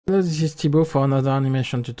Hello, this is Thibaut for another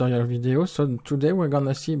animation tutorial video. So today we're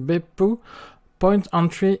gonna see Beppu point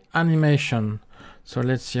entry animation. So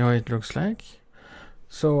let's see how it looks like.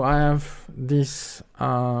 So I have this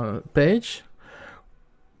page.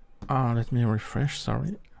 Let me refresh,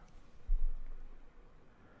 sorry.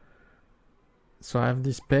 So I have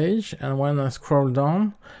this page, and when I scroll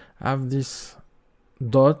down, I have this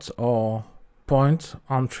dot or point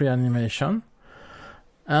entry animation.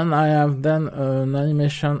 And I have then an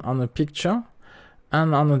animation on a picture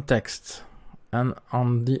and on a text and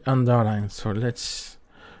on the underline. So let's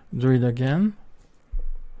do it again.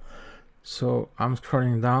 So I'm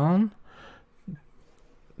scrolling down.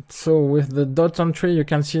 So with the dot entry, you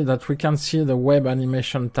can see that we can see the web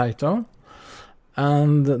animation title.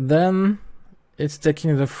 And then it's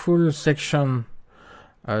taking the full section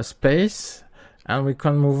space, and we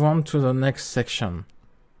can move on to the next section.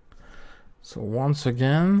 So once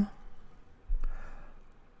again,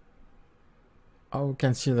 we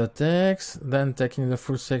can see the text, then taking the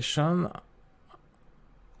full section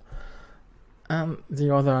and the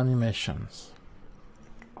other animations.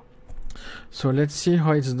 So let's see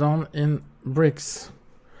how it's done in bricks.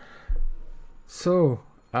 So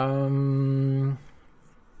I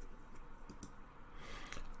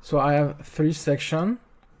have 3 sections.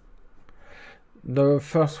 The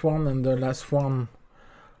first one and the last one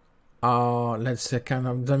are, let's say, kind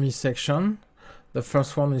of dummy section. The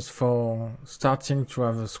first one is for starting to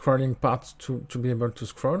have a scrolling part to be able to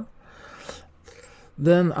scroll.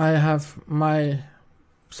 Then I have my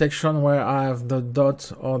section where I have the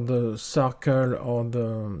dot or the circle, or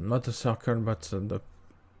the, not a circle, but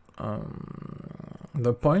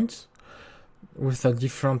the point with a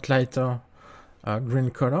different lighter green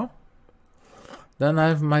color. Then I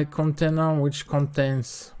have my container, which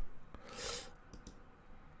contains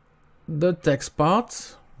the text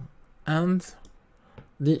part and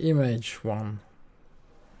the image one.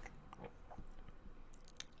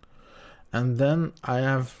 And then I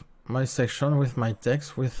have my section with my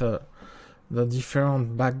text with the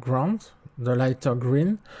different background, the lighter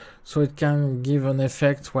green, so it can give an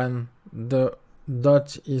effect when the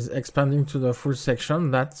dot is expanding to the full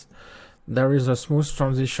section, that there is a smooth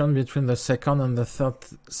transition between the second and the third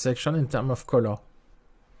section in terms of color.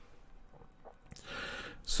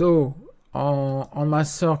 So on my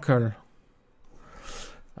circle,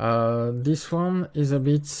 this one is a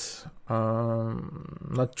bit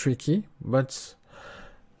not tricky, but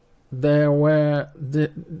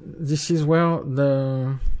this is where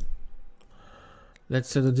the, let's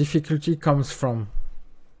say, the difficulty comes from.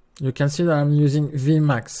 You can see that I'm using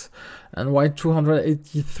Vmax. And why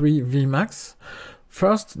 283 Vmax?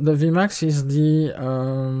 First, the Vmax is the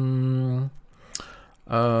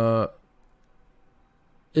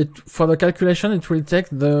for the calculation, it will take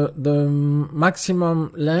the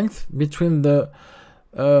maximum length between the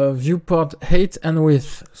viewport height and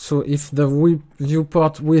width. So if the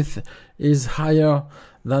viewport width is higher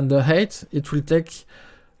than the height, it will take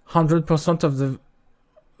 100% of the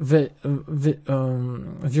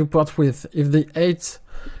viewport width. If the height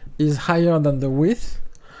is higher than the width,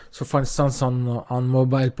 so for instance on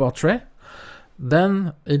mobile portrait,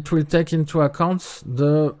 then it will take into account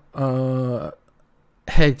the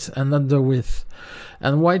height and not the width.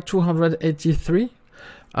 And why 283?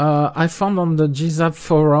 I found on the GSAP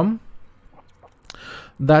forum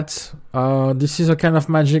that this is a kind of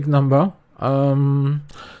magic number.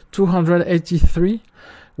 283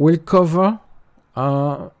 will cover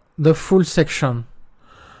the full section.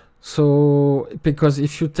 So because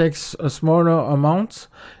if you take a smaller amount,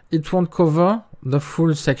 it won't cover the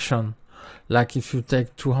full section. Like if you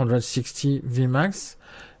take 260 Vmax,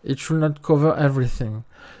 it should not cover everything.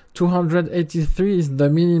 283 is the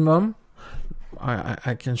minimum.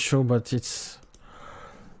 I can show, but it's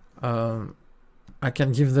I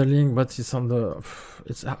can give the link, but it's on the,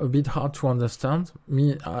 it's a bit hard to understand.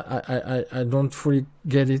 I don't fully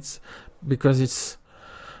get it because it's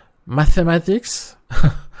mathematics.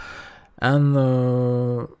 And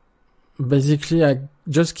basically I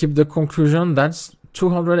just keep the conclusion that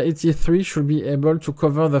 283 should be able to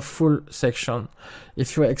cover the full section.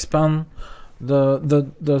 If you expand the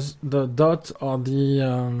dot or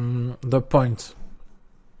the point.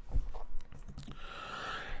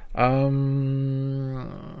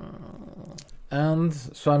 And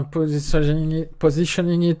so I'm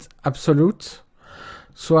positioning it absolute.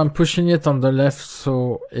 So I'm pushing it on the left,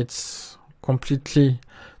 so it's completely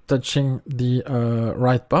touching the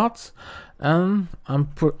right part, and I'm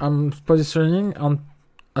positioning on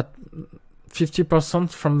at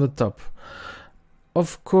 50% from the top.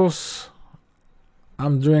 Of course,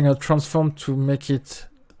 I'm doing a transform to make it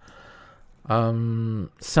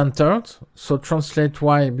centered. So translate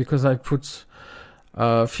Y, because I put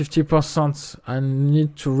 50%, I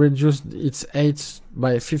need to reduce its height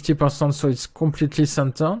by 50% so it's completely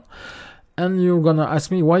centered. And you're gonna ask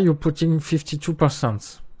me why you're putting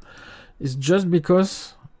 52%. It's just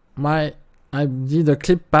because I did a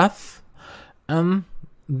clip path, and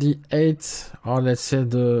the 8, or let's say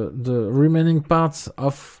the remaining parts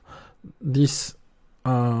of this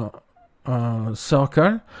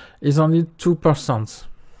circle is only 2%.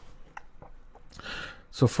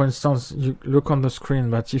 So for instance, you look on the screen,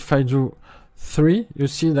 but if I do 3, you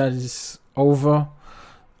see that it's over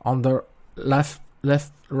on the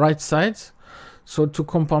right side. So to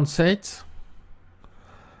compensate,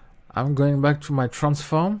 I'm going back to my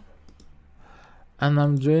transform, and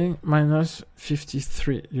I'm doing minus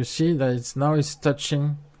 53. You see that it's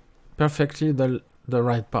touching perfectly the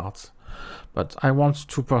right part. But I want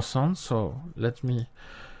 2%, so let me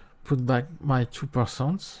put back my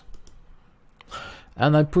 2%.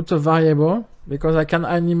 And I put a variable, because I can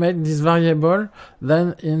animate this variable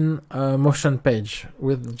then in Motion.page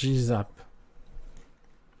with GSAP.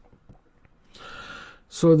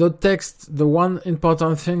 So the text, the one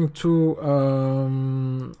important thing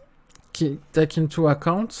to take into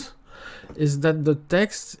account is that the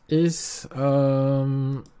text is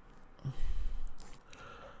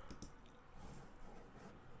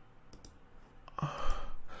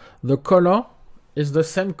the color is the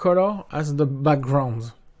same color as the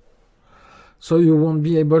background, so you won't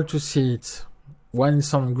be able to see it when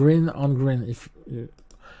it's on green. If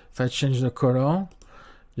I change the color,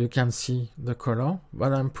 you can see the color,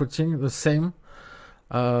 but I'm putting the same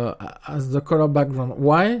as the color background.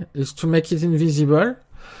 Why? Is to make it invisible,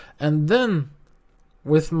 and then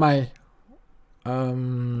with my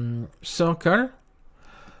circle,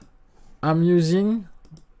 I'm using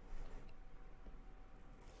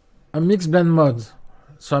a mixed blend mode.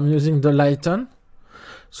 So I'm using the lighten,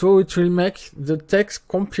 so it will make the text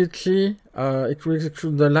completely, it will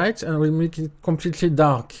exclude the light and will make it completely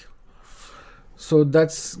dark. So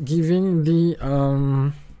that's giving the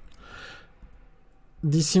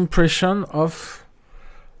this impression of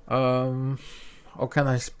how can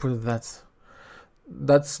I put that?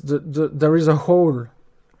 That's there is a hole.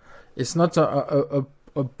 It's not a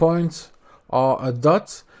point or a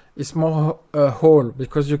dot. It's more a hole,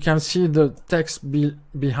 because you can see the text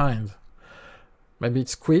behind. Maybe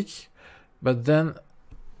it's quick, but then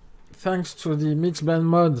thanks to the mixed blend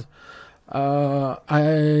mode,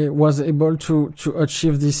 I was able to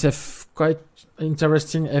achieve this quite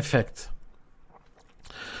interesting effect.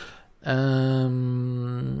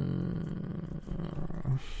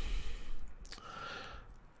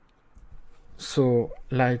 So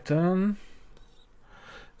lighten.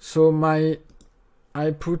 So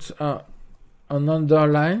I put an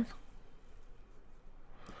underline.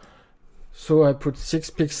 So I put 6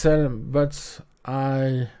 pixels, but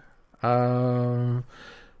I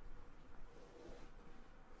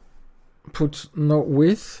put no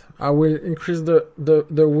width. I will increase the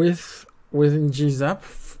width within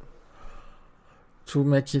GSAP to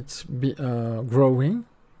make it be growing.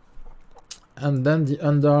 And then the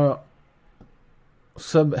under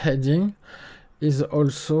subheading is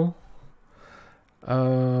also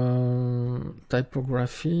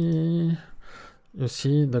typography. You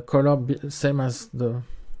see the color same as the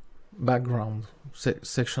background,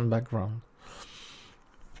 section background.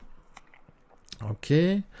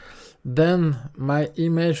 Okay, then my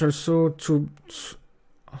image also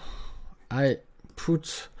I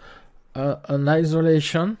put an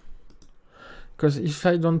isolation, because if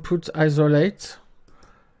I don't put isolate,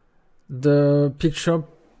 the picture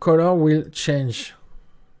color will change.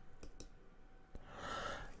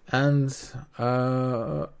 And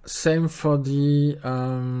same for the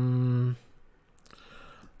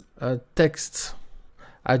text.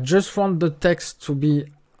 I just want the text to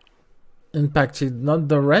be impacted, not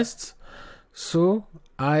the rest. So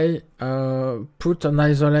I put an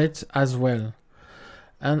isolate as well.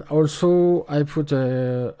 And also I put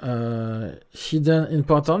a hidden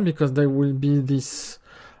important, because there will be this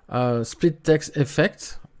split text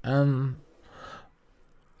effect, and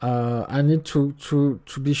I need to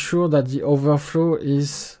be sure that the overflow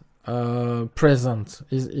is present,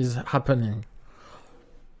 is happening.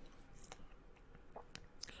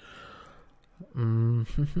 For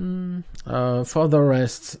the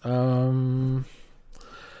rest, I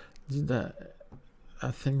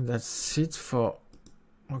think that's it for.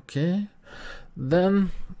 Okay,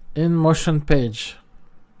 then in Motion.page,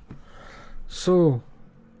 so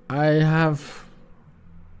I have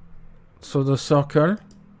the circle.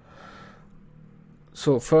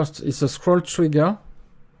 So first it's a scroll trigger,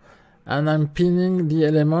 and I'm pinning the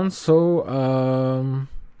element so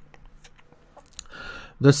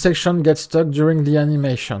the section gets stuck during the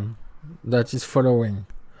animation that is following.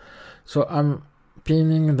 So I'm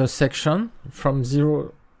pinning the section from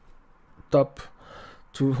 0 top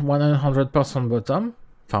to 100% bottom,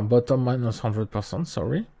 bottom minus 100%,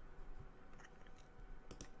 sorry.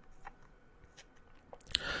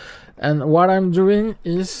 And what I'm doing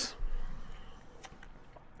is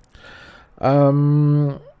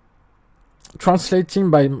translating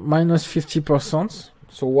by minus 50%.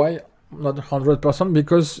 So why not 100%?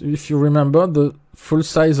 Because if you remember, the full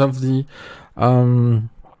size of the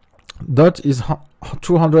dot is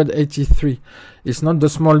 283. It's not the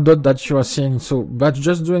small dot that you are seeing. So, but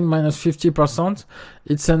just doing minus 50%,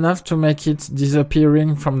 it's enough to make it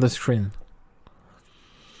disappearing from the screen.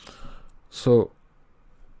 So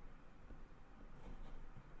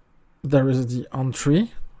there is the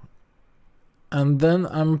entry, and then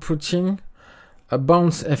I'm putting a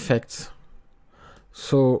bounce effect.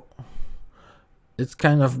 So it's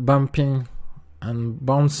kind of bumping and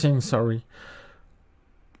bouncing, sorry,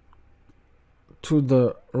 to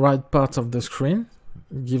the right part of the screen,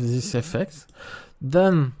 give this effect.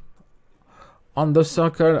 Then on the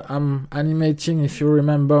circle I'm animating. If you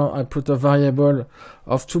remember, I put a variable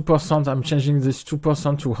of 2%. I'm changing this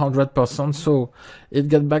 2% to 100%, so it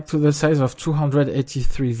gets back to the size of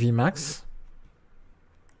 283 Vmax.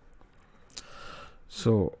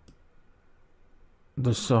 So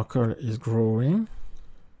the circle is growing,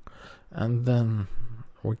 and then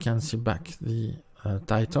we can see back the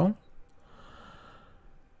title.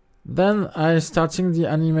 Then I'm starting the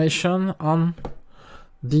animation on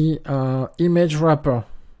the image wrapper.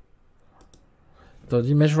 The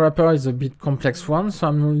image wrapper is a bit complex one, so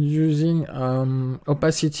I'm using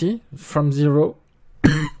opacity from 0.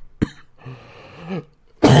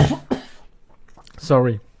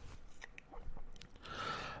 Sorry.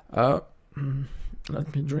 Let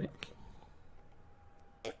me drink.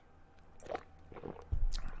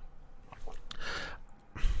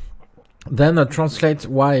 Then translate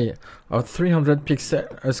Y of 300 pixel,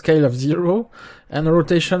 a scale of 0, and a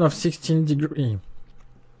rotation of 16 degrees.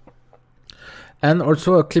 And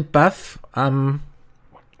also a clip path. I'm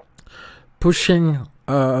pushing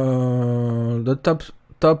the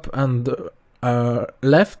top and the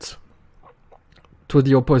left to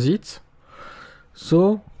the opposite,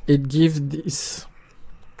 so it gives this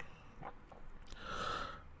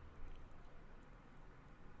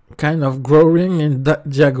kind of growing in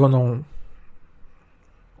diagonal.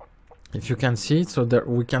 If you can see it, so that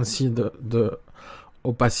we can see the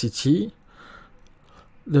opacity,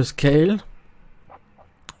 the scale,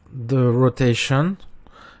 the rotation,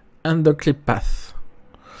 and the clip path.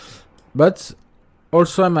 But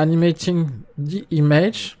also I'm animating the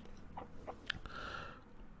image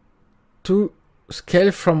to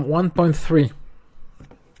scale from 1.3.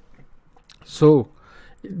 So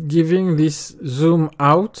giving this zoom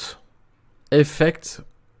out effect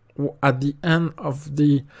at the end of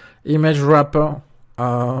the image wrapper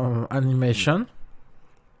animation.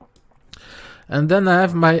 And then I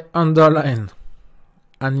have my underline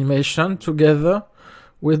animation together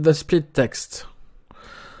with the split text.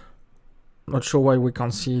 Not sure why we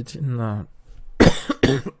can't see it in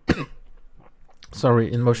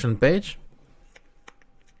sorry, in Motion.page.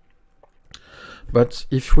 But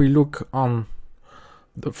if we look on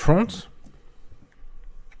the front,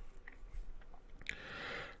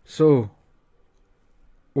 so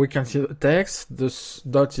we can see the text, this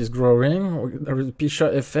dot is growing, there is a picture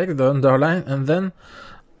effect, the underline, and then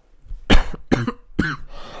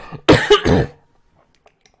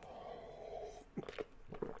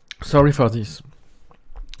sorry for this,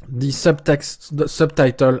 the subtext, the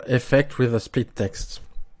subtitle effect with a split text.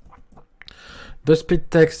 The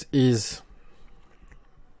split text is,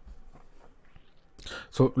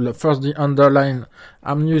 so first the underline,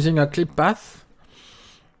 I'm using a clip path.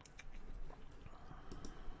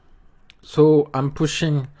 So I'm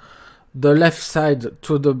pushing the left side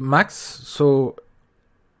to the max. So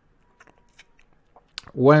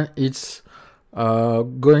when it's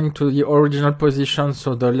going to the original position,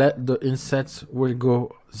 so the inset will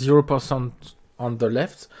go 0% on the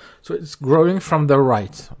left. So it's growing from the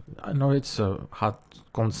right. I know it's a hard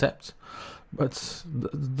concept, but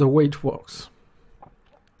the way it works.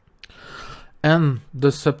 And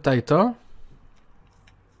the subtitle.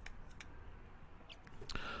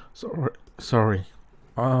 Sorry.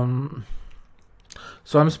 So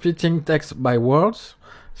I'm splitting text by words,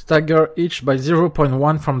 stagger each by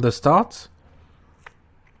 0.1 from the start.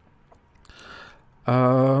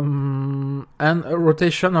 and a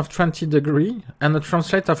rotation of 20 degree and a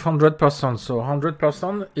translate of 100%. So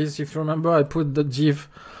 100% is, if you remember, I put the div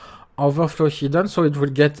overflow hidden, so it will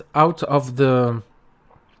get out of the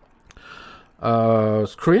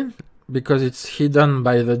screen because it's hidden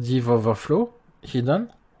by the div overflow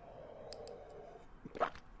hidden.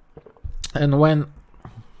 And when,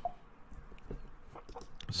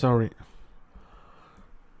 sorry,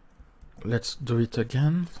 let's do it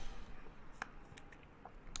again.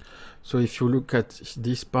 So if you look at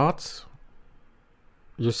this part,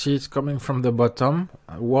 you see it's coming from the bottom,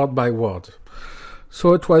 word by word.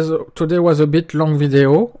 So it was today was a bit long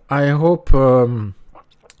video. I hope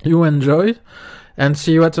you enjoyed, and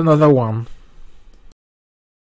see you at another one.